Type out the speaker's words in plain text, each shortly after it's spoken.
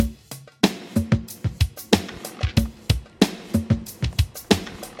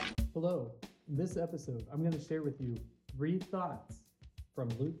Hello. In this episode, I'm going to share with you 3 thoughts from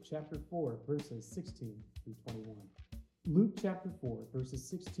Luke chapter 4, verses 16 through 21. Luke chapter 4, verses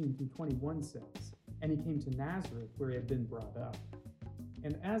 16 through 21 says, "And he came to Nazareth, where he had been brought up.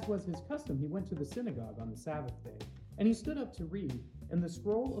 And as was his custom, he went to the synagogue on the Sabbath day. And he stood up to read, and the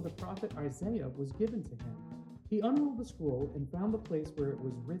scroll of the prophet Isaiah was given to him. He unrolled the scroll and found the place where it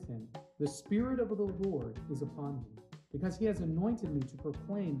was written, 'The Spirit of the Lord is upon me, because he has anointed me to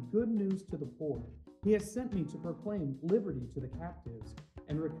proclaim good news to the poor. He has sent me to proclaim liberty to the captives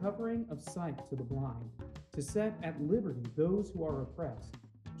and recovering of sight to the blind, to set at liberty those who are oppressed,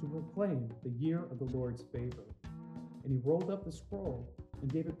 to proclaim the year of the Lord's favor.' And he rolled up the scroll and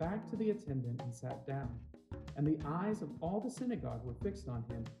gave it back to the attendant and sat down. And the eyes of all the synagogue were fixed on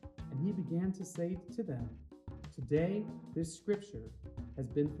him, and he began to say to them, 'Today this scripture has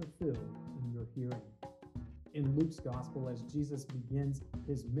been fulfilled in your hearing.'" In Luke's gospel, as Jesus begins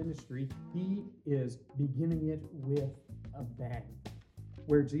his ministry, he is beginning it with a bang.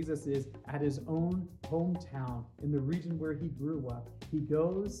 Where Jesus is at his own hometown, in the region where he grew up, he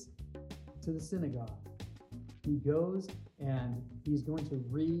goes to the synagogue. He goes and he's going to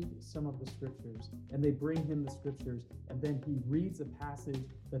read some of the scriptures, and they bring him the scriptures, and then he reads a passage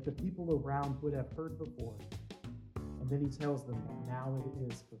that the people around would have heard before. And then he tells them that now it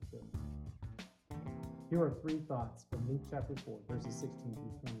is fulfilled. Here are 3 thoughts from Luke chapter 4, verses 16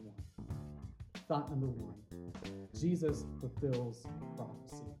 through 21. Thought number 1, Jesus fulfills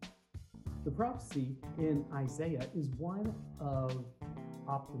prophecy. The prophecy in Isaiah is one of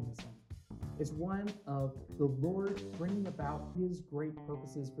optimism. It's one of the Lord bringing about his great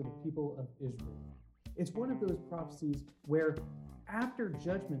purposes for the people of Israel. It's one of those prophecies where after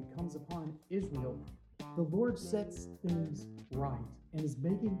judgment comes upon Israel, the Lord sets things right and is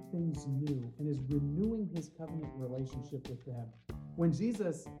making things new and is renewing his covenant relationship with them. When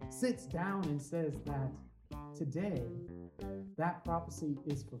Jesus sits down and says that today that prophecy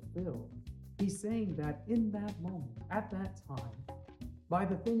is fulfilled, he's saying that in that moment, at that time, by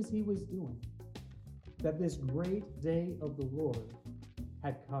the things he was doing, that this great day of the Lord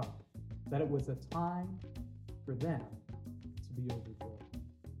had come, that it was a time for them to be overjoyed.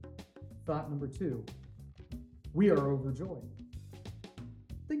 Thought number 2, we are overjoyed.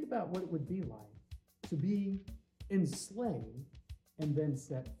 Think about what it would be like to be enslaved and then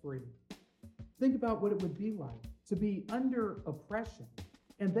set free. Think about what it would be like to be under oppression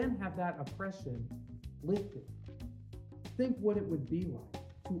and then have that oppression lifted. Think what it would be like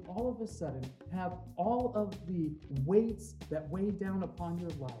to all of a sudden have all of the weights that weigh down upon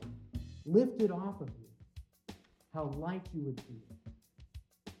your life lifted off of you. How light you would be.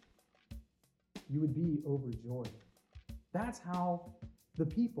 You would be overjoyed. That's how the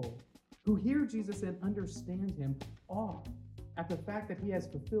people who hear Jesus and understand him are at the fact that he has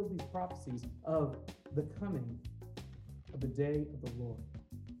fulfilled these prophecies of the coming of the day of the Lord.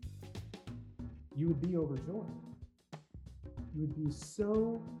 You would be overjoyed. You would be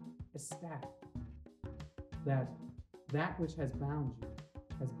so ecstatic that that which has bound you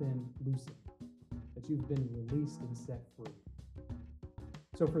has been loosened, that you've been released and set free.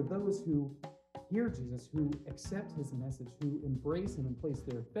 So for those who hear Jesus, who accept his message, who embrace him and place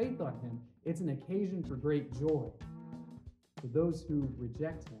their faith on him, it's an occasion for great joy. For those who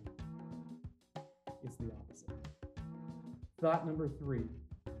reject him, it's the opposite. Thought number 3,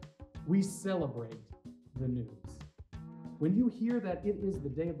 we celebrate the news. When you hear that it is the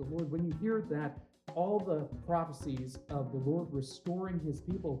day of the Lord, when you hear that all the prophecies of the Lord restoring his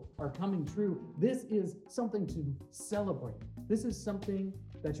people are coming true, this is something to celebrate. This is something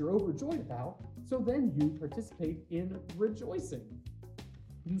that you're overjoyed about, so then you participate in rejoicing.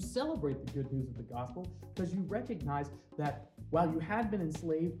 You celebrate the good news of the gospel because you recognize that while you had been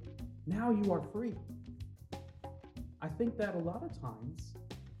enslaved, now you are free. I think that a lot of times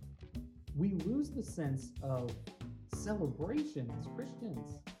we lose the sense of celebration as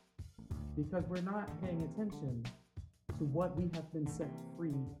Christians because we're not paying attention to what we have been set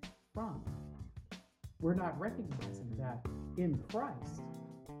free from. We're not recognizing that in Christ,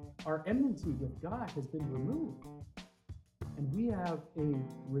 our enmity with God has been removed, and we have a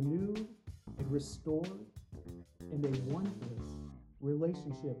renewed, a restored, and a wondrous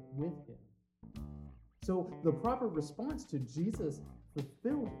relationship with him. So the proper response to Jesus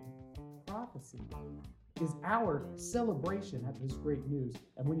fulfilling prophecy is our celebration at this great news.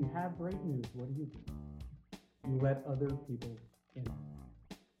 And when you have great news, what do? You let other people in.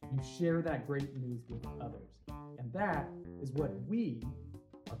 You share that great news with others. And that is what we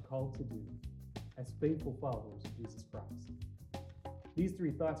are called to do as faithful followers of Jesus Christ. These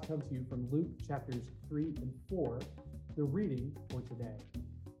 3 thoughts come to you from Luke chapters 3 and 4, the reading for today.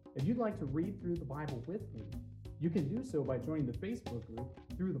 If you'd like to read through the Bible with me, you can do so by joining the Facebook group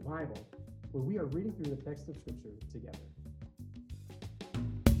Through the Bible, where we are reading through the text of Scripture together.